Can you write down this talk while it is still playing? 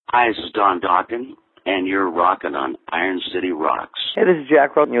Hi, this is Don Dawkins, and you're rocking on Iron City Rocks. Hey, this is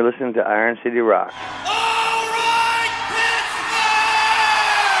Jack Ross, and you're listening to Iron City Rocks. All right, Pittsburgh!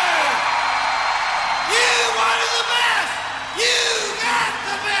 You wanted the best! You got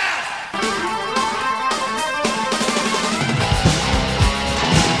the best!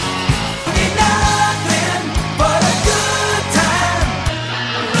 Ain't nothing but a good time.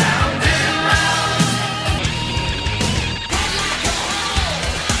 Round and round.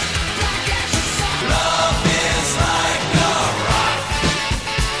 Love is like a rock.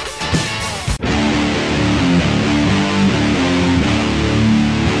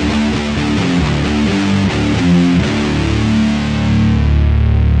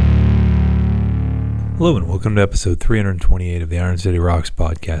 Hello and welcome to episode 328 of the Iron City Rocks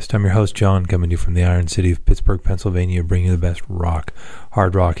podcast. I'm your host, John, coming to you from the Iron City of Pittsburgh, Pennsylvania, bringing you the best rock,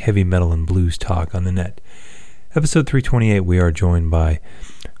 hard rock, heavy metal, and blues talk on the net. Episode 328, we are joined by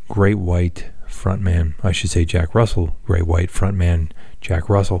Great White frontman, I should say Jack Russell, Great White frontman Jack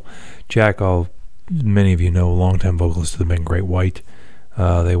Russell. Jack, many of you know, longtime vocalist of the band Great White.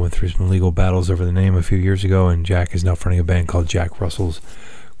 They went through some legal battles over the name a few years ago, and Jack is now fronting a band called Jack Russell's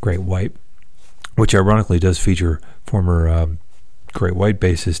Great White, which ironically does feature former Great White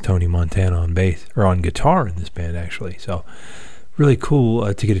bassist Tony Montana on bass, or on guitar in this band actually. So really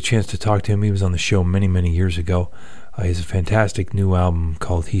cool to get a chance to talk to him. He was on the show many years ago. He has a fantastic new album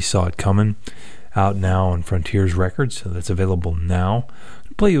called He Saw It Comin', out now on Frontiers Records, so that's available now.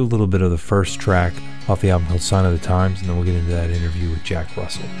 I'll play you a little bit of the first track off the album called Sign of the Times, and then we'll get into that interview with Jack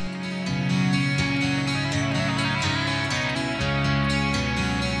Russell.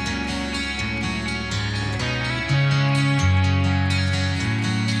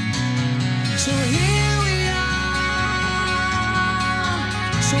 So here we are,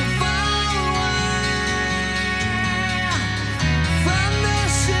 so far away from the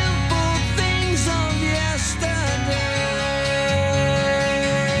simple things of yesterday.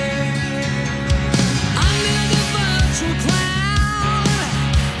 Under the virtual cloud,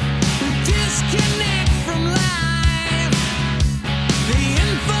 we disconnect from life. The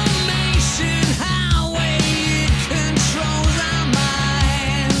information highway, it controls our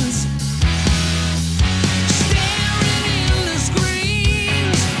minds. Staring in the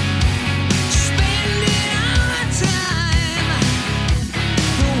screens, spending our time.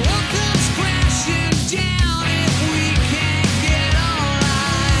 The world comes crashing down if we can't get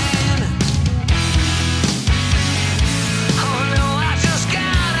online. Oh no, I just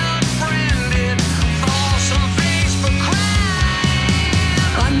got unfriended for some Facebook crime.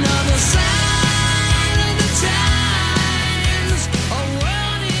 Another sign of the times, a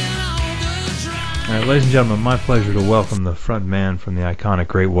world in overdrive. All right, ladies and gentlemen, my pleasure to welcome the front man from the iconic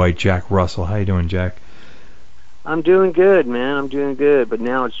Great White, Jack Russell. How you doing, Jack? I'm doing good, man. I'm doing good. But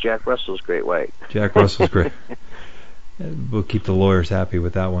now it's Jack Russell's Great White. Jack Russell's great. We'll keep the lawyers happy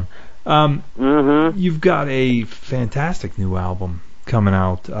with that one. Mm-hmm. You've got a fantastic new album coming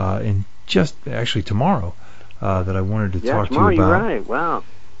out in just actually tomorrow that I wanted to Yeah, talk to tomorrow, you about. you're right. Wow.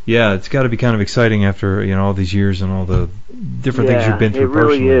 Yeah, it's got to be kind of exciting after all these years and all the different things you've been through it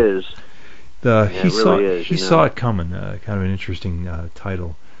really personally. is. He it saw really is, he you know. saw it coming. Kind of an interesting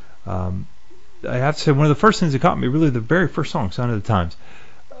title. I have to say, one of the first things that caught me, really, the very first song, "Sign of the Times."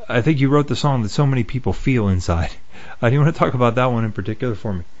 I think you wrote the song that so many people feel inside. Do you want to talk about that one in particular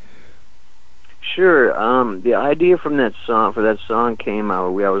for me? Sure. The idea for that song came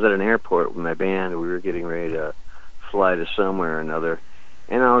out. I was at an airport with my band. We were getting ready to fly to somewhere or another,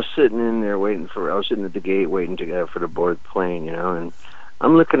 and I was sitting in there I was sitting at the gate waiting for the board the plane, and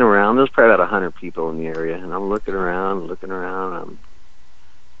I'm looking around. There's probably about 100 people in the area, and I'm looking around.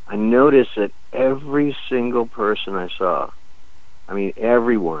 I noticed that every single person I saw, I mean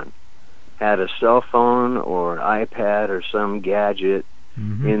everyone, had a cell phone or an iPad or some gadget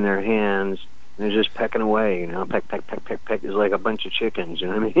in their hands, and they're just pecking away, peck. It's like a bunch of chickens, you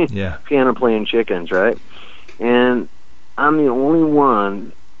know what I mean? Yeah. Piano playing chickens, right? And I'm the only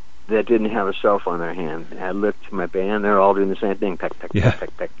one that didn't have a cell phone in their hand. And I looked to my band; they're all doing the same thing, peck.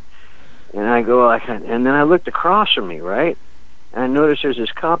 And I go, and then I looked across from me, right? And I noticed there's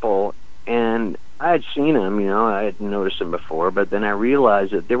this couple, and I had seen them, I had noticed them before, but then I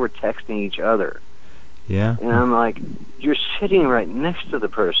realized that they were texting each other. Yeah. And I'm like, you're sitting right next to the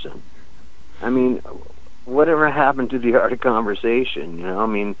person. I mean, whatever happened to the art of conversation, I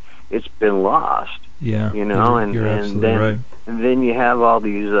mean, it's been lost. Yeah. You're absolutely right. And then you have all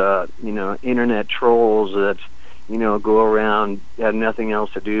these, internet trolls that, go around, have nothing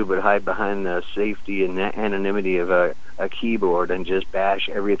else to do but hide behind the safety and anonymity of a keyboard and just bash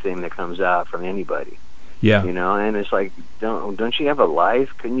everything that comes out from anybody. Yeah. You know, and it's like, don't you have a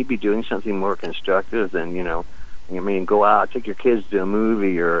life? Couldn't you be doing something more constructive than, you know, I mean, go out, take your kids to a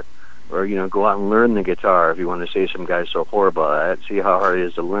movie, or you know, go out and learn the guitar if you want to say some guy's so horrible at it. See how hard it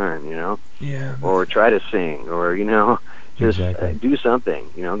is to learn, you know? Yeah. Or try to sing, or, you know, just do something,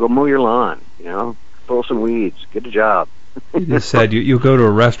 you know, go mow your lawn, you know, pull some weeds, get a job. It is sad. You'll go to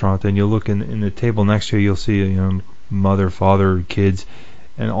a restaurant and you'll look in the table next to you, you'll see, you know, mother, father, kids,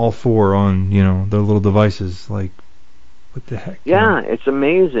 and all four on, you know, their little devices. Like, what the heck? Yeah, it's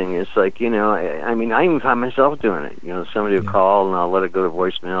amazing. It's like, you know, I mean, I even find myself doing it. You know, somebody will call and I'll let it go to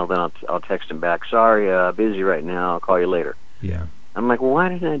voicemail, then I'll text them back, sorry, busy right now, I'll call you later. Yeah. I'm like, well, why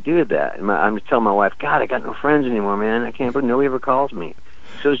didn't I do that? And I'm just telling my wife, God, I got no friends anymore, man. I can't believe nobody ever calls me.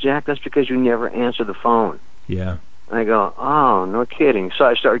 She goes, Jack, that's because you never answer the phone. Yeah. And I go, oh, no kidding. So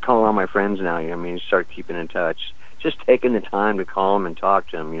I started calling all my friends now, you know, I mean, start keeping in touch. Just taking the time to call them and talk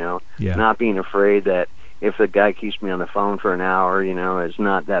to them, you know. Yeah. Not being afraid that if the guy keeps me on the phone for an hour, you know, it's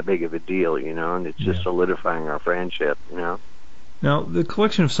not that big of a deal, you know, and it's just solidifying our friendship, you know. Now, the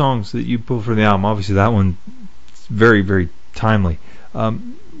collection of songs that you pulled for the album, obviously that one is very, very timely.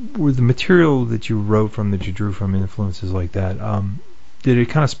 Were the material that you wrote from, that you drew from, influences like that, did it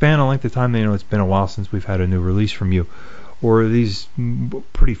kind of span a length of time? You know, it's been a while since we've had a new release from you. Or are these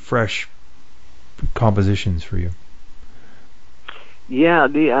pretty fresh compositions for you? Yeah,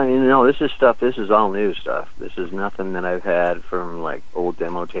 no, this is all new stuff. This is nothing that I've had from, like, old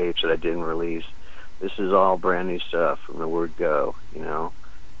demo tapes that I didn't release. This is all brand new stuff from the word go, you know.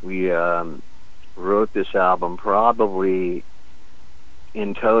 We wrote this album probably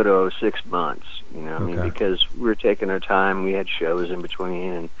in toto 6 months, you know, I mean, because we were taking our time, we had shows in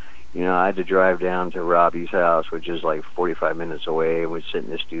between, and, you know, I had to drive down to Robbie's house, which is like 45 minutes away, and we'd sit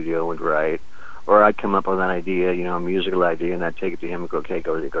in the studio and write. Or I'd come up with an idea, you know, a musical idea, and I'd take it to him and go, okay, it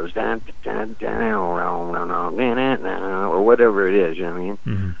goes, or whatever it is, you know what I mean?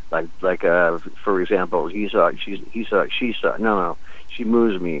 Mm-hmm. Like, for example, she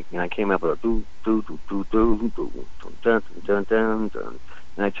moves me, and I came up with a dun dun dun dun.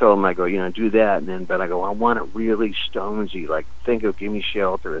 And I told him, I go, you know, do that, and then, but I go, I want it really stonesy, like, think of Give Me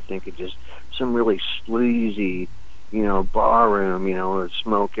Shelter, or think of just some really sleazy, you know, bar room, you know, with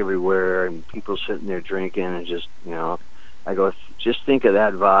smoke everywhere and people sitting there drinking, and just, you know, I go, just think of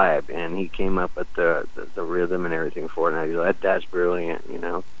that vibe. And he came up with the rhythm and everything for it, and I go, that's brilliant, you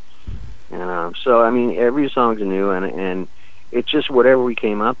know. And so, I mean, every song's new, and it's just whatever we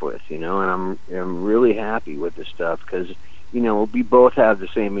came up with, you know, and I'm really happy with the stuff, because, you know, we both have the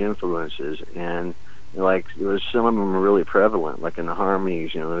same influences, and, like, some of them are really prevalent, like in the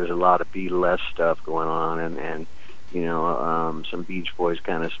harmonies, you know, there's a lot of Beatles stuff going on, and you know, some Beach Boys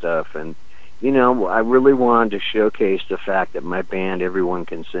kind of stuff. And, you know, I really wanted to showcase the fact that my band, everyone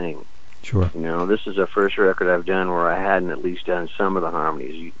can sing. Sure. You know, this is the first record I've done where I hadn't at least done some of the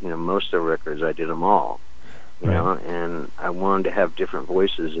harmonies. You know, most of the records I did them all, you know, and I wanted to have different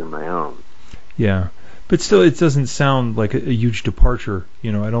voices in my own. Yeah. But still, it doesn't sound like a huge departure.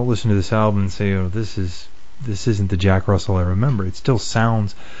 You know, I don't listen to this album and say, oh, this isn't the Jack Russell I remember. It still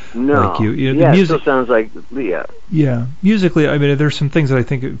sounds like you. You know, the music, it still sounds like Leah. Yeah, musically, I mean, there's some things that I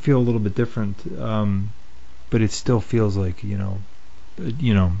think feel a little bit different, but it still feels like, you know,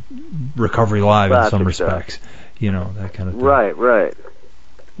 Recovery Live classic in some respects. Stuff. You know, that kind of thing. Right.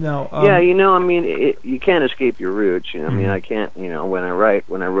 Now, yeah, you know, I mean, you can't escape your roots. You know, I mean, I can't. You know, when I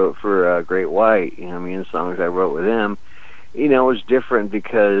wrote for Great White, you know, I mean, songs I wrote with him. You know, it was different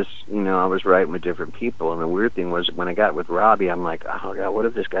because, you know, I was writing with different people, and the weird thing was when I got with Robbie, I'm like, oh God, what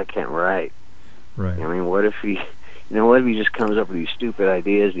if this guy can't write? Right. I mean, what if he just comes up with these stupid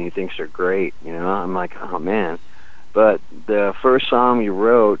ideas and he thinks they're great? You know, I'm like, oh man. But the first song we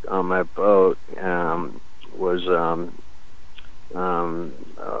wrote on my boat was oh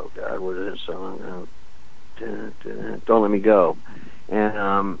God, what is this song? Don't Let Me Go.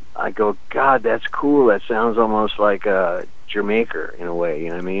 And I go, God, that's cool. That sounds almost like Jamaica in a way, you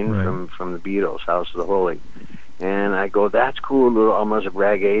know what I mean? Right. From the Beatles, House of the Holy. And I go, that's cool, little almost a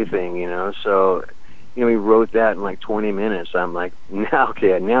reggae thing, you know? So, you know, we wrote that in like 20 minutes. I'm like, now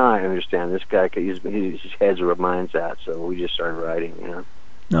I understand. This guy, his head's where mine's at. So we just started writing, you know?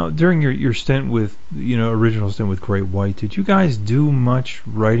 Now, during your stint with, you know, original stint with Great White, did you guys do much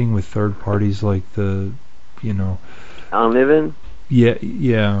writing with third parties like the, you know... Alan Niven?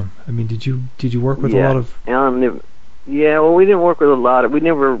 Yeah. I mean, did you work with a lot of... Alan Niven. Yeah, well, we didn't work with a lot of... We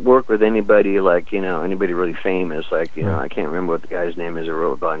never worked with anybody like, you know, anybody really famous. Like, you know, I can't remember what the guy's name is that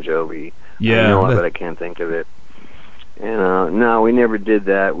wrote Bon Jovi. Yeah. I know it, but I can't think of it. And no, we never did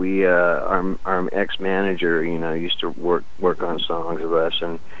that. We our ex-manager, you know, used to work on songs with us,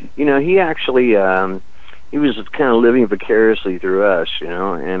 and you know, he actually he was kind of living vicariously through us, you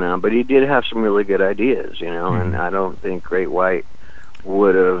know. And but he did have some really good ideas, you know. And I don't think Great White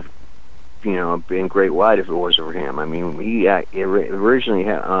would have, you know, been Great White if it wasn't for him. I mean, he originally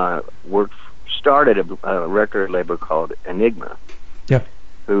started a record label called Enigma. Yeah.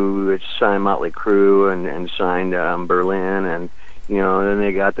 Who had signed Motley Crue and signed Berlin, and you know, then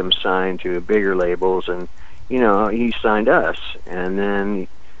they got them signed to bigger labels, and you know, he signed us, and then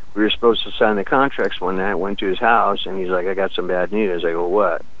we were supposed to sign the contracts one night. Went to his house, and he's like, "I got some bad news." I go,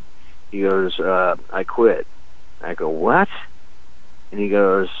 "What?" He goes, "I quit." I go, "What?" And he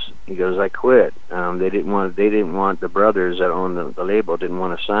goes, "I quit. They didn't want the brothers that owned the label didn't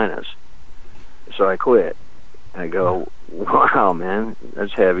want to sign us, so I quit." I go, "Wow, man,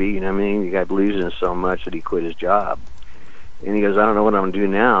 that's heavy." You know what I mean? The guy believes in us so much that he quit his job. And he goes, "I don't know what I'm going to do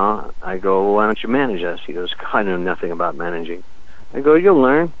now." I go, "Well, why don't you manage us?" He goes, "I know nothing about managing." I go, "You'll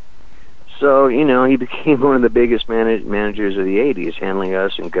learn." So, you know, he became one of the biggest managers of the 80s, handling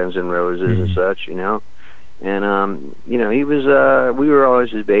us and Guns N' Roses and such, you know. And, you know, he was, we were always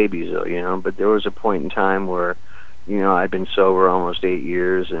his babies, though, you know. But there was a point in time where, you know, I'd been sober almost 8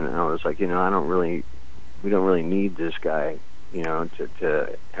 years, and I was like, you know, we don't really need this guy, you know,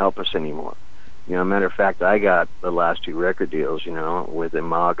 to help us anymore. You know, matter of fact, I got the last 2 record deals, you know, with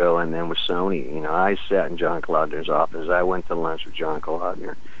Imago and then with Sony. You know, I sat in John Kalodner's office. I went to lunch with John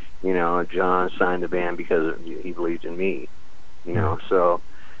Kalodner. You know, John signed the band because he believed in me. You know, so,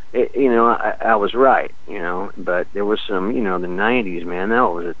 you know, I was right, you know. But there was some, you know, the 90s, man, that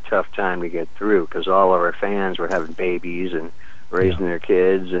was a tough time to get through because all of our fans were having babies and raising their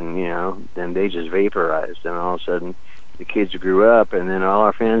kids, and, you know, then they just vaporized. And all of a sudden, the kids grew up, and then all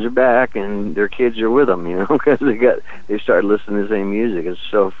our fans are back, and their kids are with them, you know, because they started listening to the same music. It's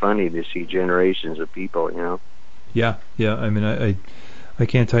so funny to see generations of people, you know. Yeah. I mean, I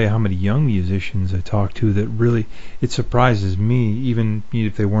can't tell you how many young musicians I talk to that really, it surprises me, even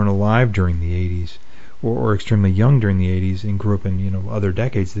if they weren't alive during the 80s or extremely young during the 80s and grew up in, you know, other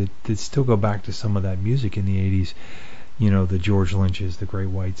decades, that still go back to some of that music in the 80s, you know, the George Lynches, the Great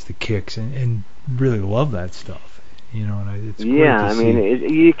Whites, the Kicks, and really love that stuff, you know. And it's great to see. Mean,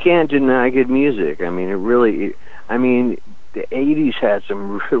 you can't deny good music. I mean, the 80s had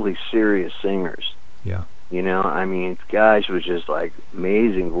some really serious singers. Yeah. You know, I mean, guys with just like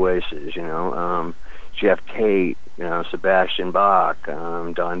amazing voices, you know, Jeff Tate, you know, Sebastian Bach,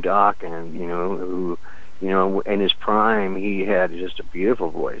 Don Dokken, you know, who, you know, in his prime, he had just a beautiful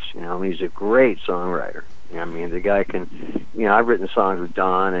voice, you know. He's a great songwriter. You know, I mean, the guy can, you know, I've written songs with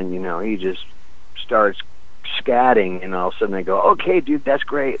Don, and, you know, he just starts scatting, and all of a sudden I go, "Okay, dude, that's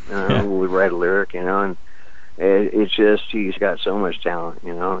great." We write a lyric, you know, and it's just, he's got so much talent,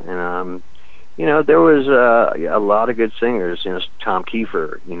 you know. And, you know, there was a lot of good singers, you know, Tom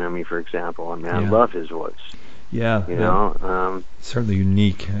Kiefer, you know, for example. I mean, I love his voice. Yeah. You know, certainly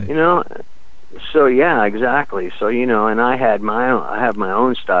unique. You know, so yeah, exactly. So, you know, and I have my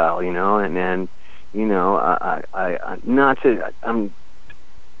own style, you know, and then, you know, I'm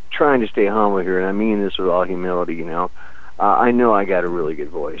trying to stay humble here, and I mean this with all humility, you know. I know I got a really good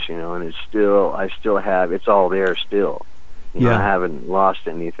voice, you know, and it's all there still. You know, I haven't lost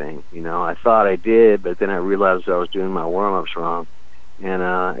anything, you know. I thought I did, but then I realized I was doing my warm-ups wrong. And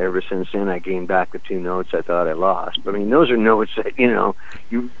ever since then, I gained back the 2 notes I thought I lost. But, I mean, those are notes that, you know,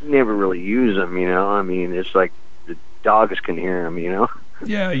 you never really use them, you know. I mean, it's like the dogs can hear them, you know.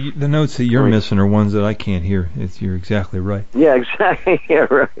 Yeah, the notes that you're missing are ones that I can't hear. You're exactly right. Yeah, exactly. Yeah,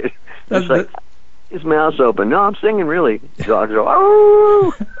 right. It's like, his mouth's open. No, I'm singing, really. Dogs go,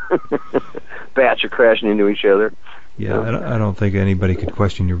 "Oh!" Bats are crashing into each other. Yeah, I don't think anybody could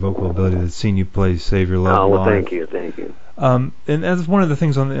question your vocal ability that's seen you play Save Your Love Live. Oh, well, thank you. And that's one of the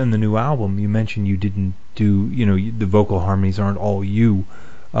things on the new album. You mentioned you didn't do, you know, the vocal harmonies aren't all you.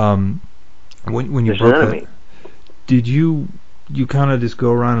 When you broke that, did you kind of just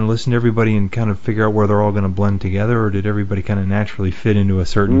go around and listen to everybody and kind of figure out where they're all going to blend together, or did everybody kind of naturally fit into a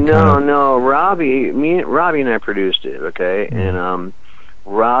certain No, Robbie and I produced it, okay? Mm-hmm. And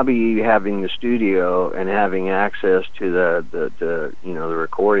Robbie having the studio and having access to the you know, the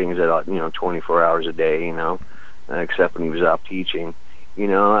recordings at, you know, 24 hours a day, you know, except when he was off teaching, you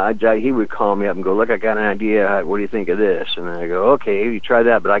know, he would call me up and go, "Look, I got an idea. What do you think of this?" And I go, "Okay, you try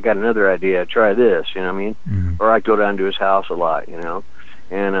that, but I got another idea. Try this." You know what I mean? Mm-hmm. Or I'd go down to his house a lot, you know,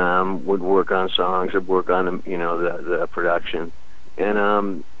 and would work on songs, would work on, you know, the production,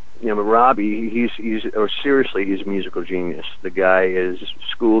 and you know, but Robbie, he's a musical genius. The guy is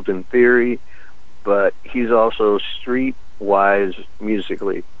schooled in theory, but he's also street-wise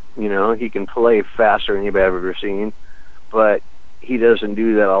musically. You know, he can play faster than anybody I've ever seen, but he doesn't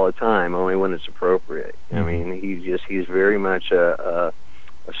do that all the time, only when it's appropriate. Mm-hmm. I mean, he's very much a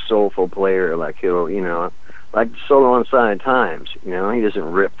soulful player. Like he'll, like Solo on Silent Times, he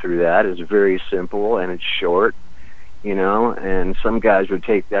doesn't rip through that. It's very simple and it's short, and some guys would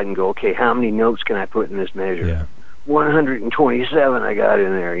take that and go, okay, how many notes can I put in this measure? Yeah. 127 I got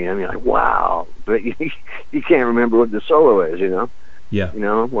in there, you're like, wow, but you can't remember what the solo is, Yeah.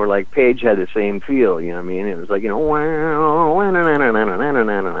 Or like Page had the same feel, It was like,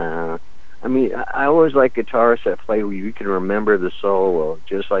 I mean, I always like guitarists that play where you can remember the solo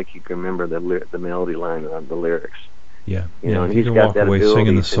just like you can remember the melody line on the lyrics. Yeah. And you he's can got walk that away ability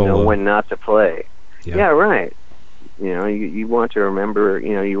singing the to solo. know when not to play. Yeah, right. You want to remember,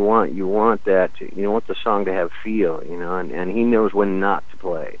 you want that, you want the song to have feel, and he knows when not to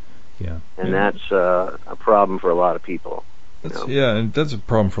play. Yeah. And that's a problem for a lot of people. Yeah, and that's a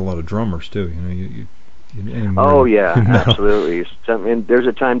problem for a lot of drummers too. Oh yeah, absolutely. And there's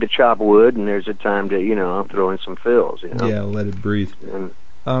a time to chop wood, and there's a time to throw in some fills. Yeah, let it breathe.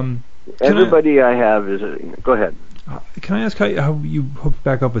 And everybody I have is go ahead. Can I ask how you hooked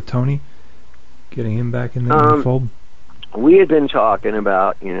back up with Tony, getting him back in the fold? We had been talking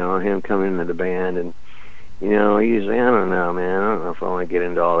about him coming into the band, and he's I don't know, man. I don't know if I want to get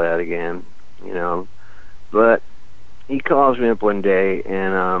into all that again. But he calls me up one day,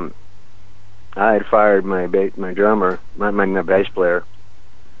 and I had fired my drummer, my bass player,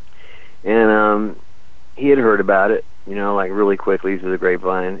 and he had heard about it, like really quickly through the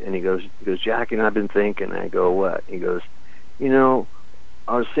grapevine, and he goes, Jack, I've been thinking. I go, what? He goes,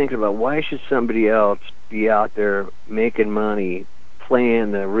 I was thinking about why should somebody else be out there making money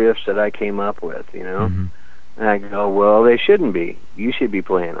playing the riffs that I came up with, Mm-hmm. And I go, well, they shouldn't be. You should be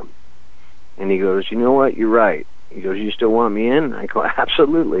playing them. And he goes, you know what? You're right. He goes, you still want me in? I go,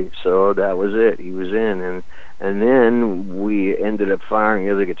 absolutely. So that was it. He was in, and then we ended up firing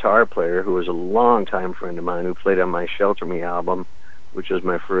the other guitar player, who was a longtime friend of mine, who played on my Shelter Me album, which was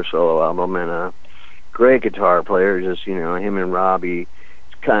my first solo album, and a great guitar player. Just him and Robbie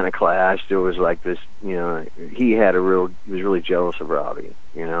kind of clashed. There was like this, he was really jealous of Robbie,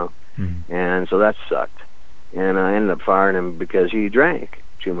 Mm-hmm. and so that sucked. And I ended up firing him because he drank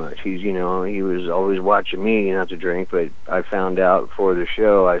too much. He was always watching me not to drink, but I found out for the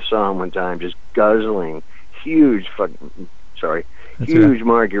show, I saw him one time just guzzling huge margaritas,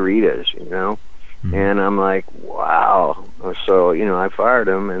 Mm-hmm. and I'm like, wow. So, I fired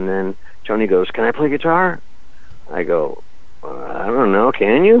him, and then Tony goes, can I play guitar? I go, I don't know,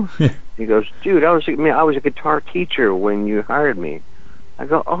 can you? He goes, dude, I was a guitar teacher when you hired me. I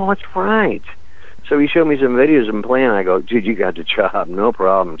go, oh, that's right. So he showed me some videos of him playing. I go, dude, you got the job, no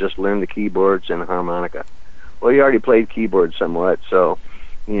problem. Just learn the keyboards and the harmonica. Well, he already played keyboards somewhat, so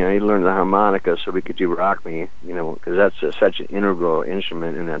he learned the harmonica so we could do Rock Me, because that's such an integral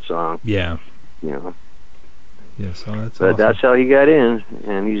instrument in that song. Yeah. Yeah, so that's But awesome. that's how he got in,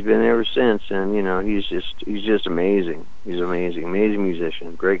 and he's been ever since. And he's just amazing. He's amazing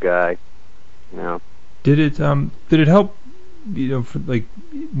musician, great guy. Did it help? For, like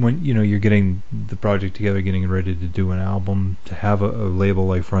when you're getting the project together, getting ready to do an album, to have a label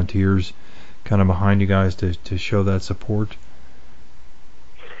like Frontiers kind of behind you guys to show that support.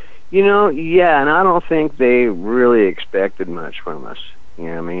 Yeah, and I don't think they really expected much from us.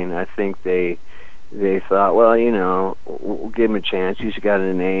 I think they thought, well, we'll give him a chance. He's got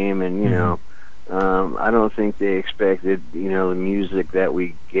a name, and I don't think they expected the music that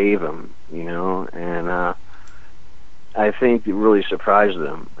we gave him. And I think it really surprised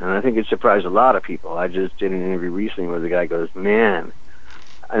them, and I think it surprised a lot of people. I just did an interview recently where the guy goes, man,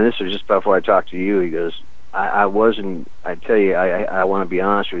 and this was just before I talked to you, he goes, I tell you, I want to be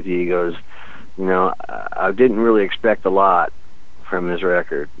honest with you, he goes, I didn't really expect a lot from this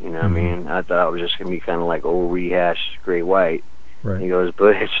record, I mean, I thought it was just going to be kind of like old rehashed Great White. Right. He goes,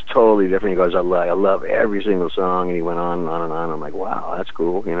 but it's totally different. He goes, I love every single song, and he went on and on and on. I'm like, wow, that's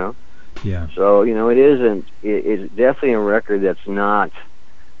cool, Yeah. So, it's definitely a record that's not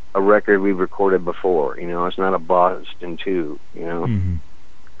a record we've recorded before. It's not a Boston 2, Mm-hmm.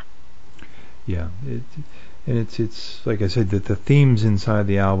 Yeah. It's like I said, that the themes inside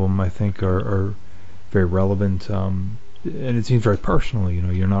the album, I think, are very relevant. And it seems very personal.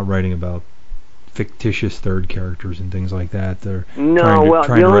 You're not writing about fictitious third characters and things like that. They're trying to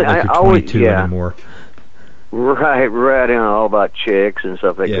write like you're 22 anymore. Right, all about chicks and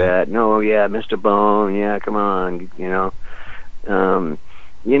stuff like that. No, Mr. Bone, come on,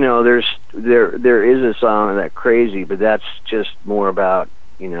 there is a song that Crazy, but that's just more about,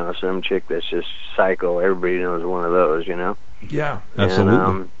 some chick that's just psycho. Everybody knows one of those, Yeah, absolutely.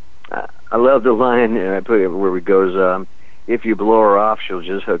 And, I love the line I put it where it goes, if you blow her off, she'll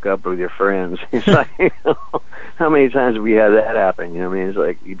just hook up with your friends. It's like, how many times have we had that happen? You know what I mean? It's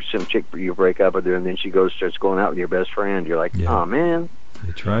like some chick, you break up with her, and then she starts going out with your best friend. You're like, oh, man.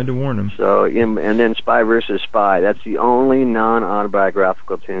 They tried to warn him. So, and then Spy vs. Spy, that's the only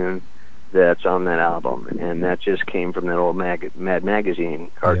non-autobiographical tune that's on that album, and that just came from that old Mad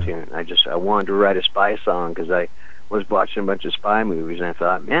Magazine cartoon. Yeah. I wanted to write a spy song because I was watching a bunch of spy movies, and I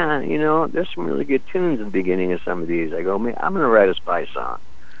thought, man, there's some really good tunes at the beginning of some of these. I go, man, I'm going to write a spy song.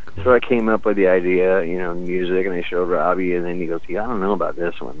 Cool. So I came up with the idea, music, and I showed Robbie, and then he goes, I don't know about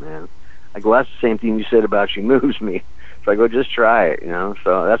this one, man. I go, that's the same thing you said about She Moves Me. So I go, just try it,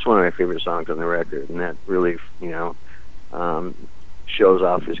 So that's one of my favorite songs on the record, and that really, shows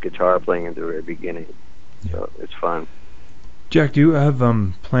off his guitar playing at the very beginning. Yeah. So it's fun. Jack, do you have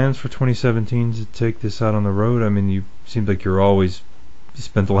plans for 2017 to take this out on the road? I mean, you seem like you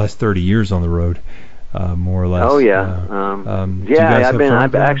spent the last 30 years on the road, more or less. Oh yeah,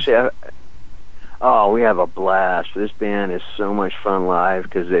 we have a blast. This band is so much fun live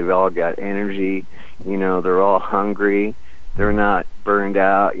because they've all got energy. They're all hungry. They're not burned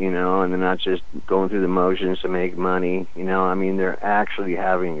out, and they're not just going through the motions to make money. They're actually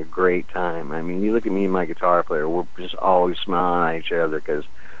having a great time. I mean, you look at me and my guitar player, we're just always smiling at each other because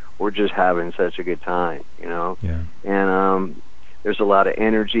we're just having such a good time, Yeah. And there's a lot of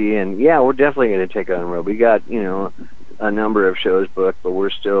energy, and we're definitely going to take it on the road. We got, a number of shows booked, but we're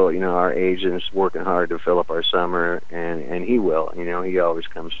still, our agent's working hard to fill up our summer, and he will, he always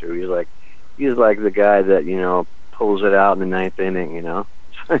comes through. He's like the guy that, pulls it out in the ninth inning, It's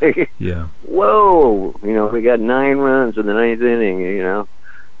like, yeah. Whoa, we got 9 runs in the ninth inning,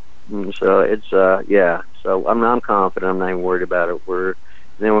 And so it's, So I'm confident. I'm not even worried about it.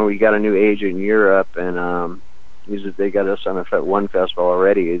 Then when we got a new agent in Europe, and they got us on one festival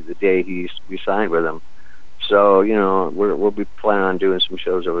already the day we signed with him. So we'll be planning on doing some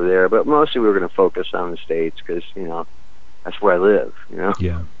shows over there, but mostly we're going to focus on the States because that's where I live.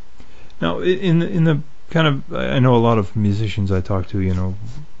 Yeah. Now in the kind of, I know a lot of musicians I talk to,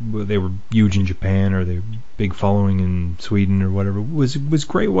 they were huge in Japan or they were big following in Sweden or whatever. Was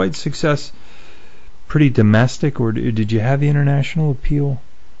Great White's success pretty domestic, or did you have the international appeal?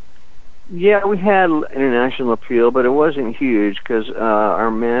 Yeah, we had international appeal, but it wasn't huge because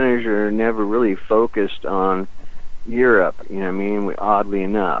our manager never really focused on Europe. Oddly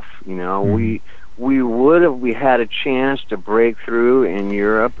enough, we would have. We had a chance to break through in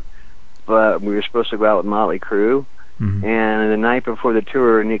Europe, but we were supposed to go out with Motley Crue, and the night before the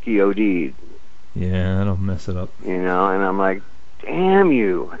tour, Nicky OD'd. Yeah, that'll mess it up. And I'm like, damn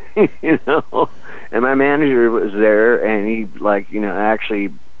you, And my manager was there, and he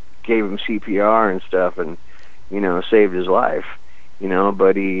actually gave him CPR and stuff, and saved his life.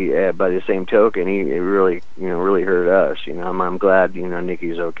 But he, by the same token, it really hurt us. I'm glad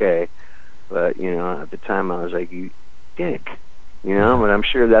Nicky's okay, but at the time I was like, you dick. But I'm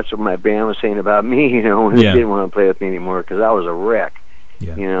sure that's what my band was saying about me, when they didn't want to play with me anymore because I was a wreck.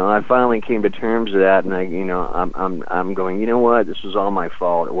 Yeah. I finally came to terms with that, and I'm going, you know what? This was all my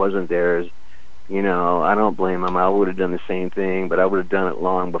fault. It wasn't theirs. I don't blame them. I would have done the same thing, but I would have done it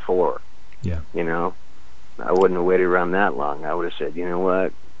long before. Yeah. I wouldn't have waited around that long. I would have said, you know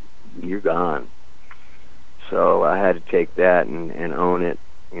what? You're gone. So I had to take that and own it.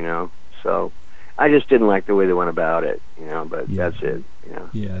 So I just didn't like the way they went about it, but that's it,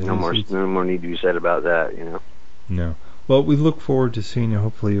 Yeah, no more need to be said about that, No. Well, we look forward to seeing you.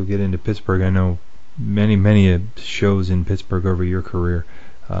 Hopefully you'll get into Pittsburgh. I know many shows in Pittsburgh over your career.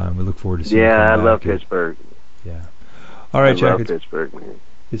 We look forward to seeing you. Yeah, I love Pittsburgh. Yeah. All right, Jack. I love Pittsburgh, man.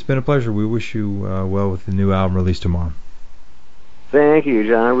 It's been a pleasure. We wish you well with the new album released tomorrow. Thank you,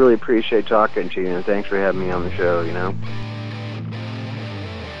 John. I really appreciate talking to you, and thanks for having me on the show,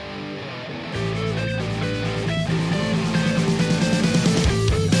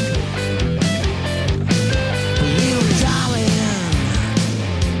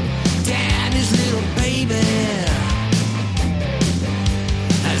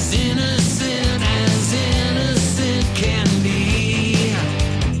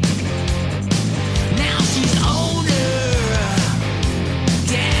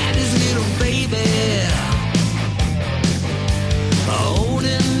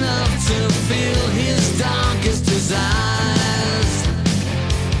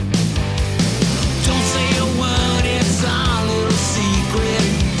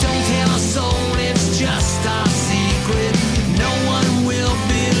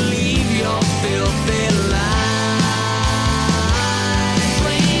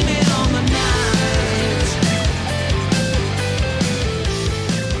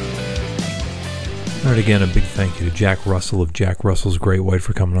 All right, again, a big thank you to Jack Russell of Jack Russell's Great White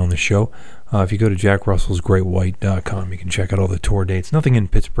for coming on the show. If you go to jackrussellsgreatwhite.com, you can check out all the tour dates. Nothing in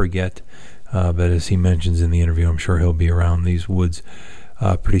Pittsburgh yet, but as he mentions in the interview, I'm sure he'll be around these woods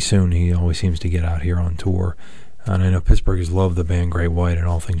pretty soon. He always seems to get out here on tour. And I know Pittsburgh has loved the band Great White and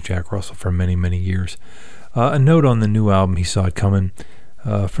all things Jack Russell for many, many years. A note on the new album, He Saw It Coming.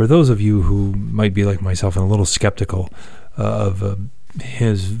 For those of you who might be like myself and a little skeptical of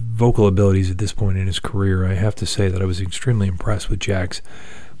his vocal abilities at this point in his career, I have to say that I was extremely impressed with Jack's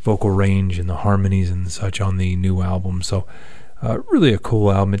vocal range and the harmonies and such on the new album. So really a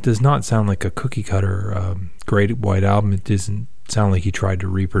cool album. It does not sound like a cookie cutter Great White album. It doesn't sound like he tried to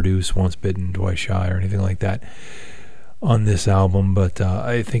reproduce Once Bitten, Twice Shy or anything like that on this album, but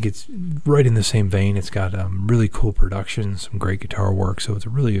I think it's right in the same vein. It's got really cool production, some great guitar work, so it's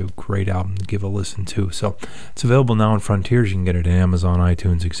really a great album to give a listen to. So it's available now on Frontiers. You can get it at Amazon,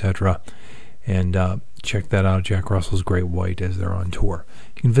 iTunes, etc. And check that out, Jack Russell's Great White, as they're on tour.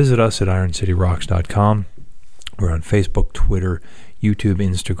 You can visit us at IronCityRocks.com. We're on Facebook, Twitter, YouTube,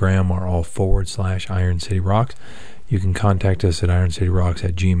 Instagram are all /Iron City Rocks. You can contact us at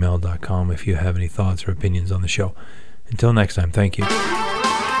IronCityRocks@gmail.com if you have any thoughts or opinions on the show. Until next time, thank you.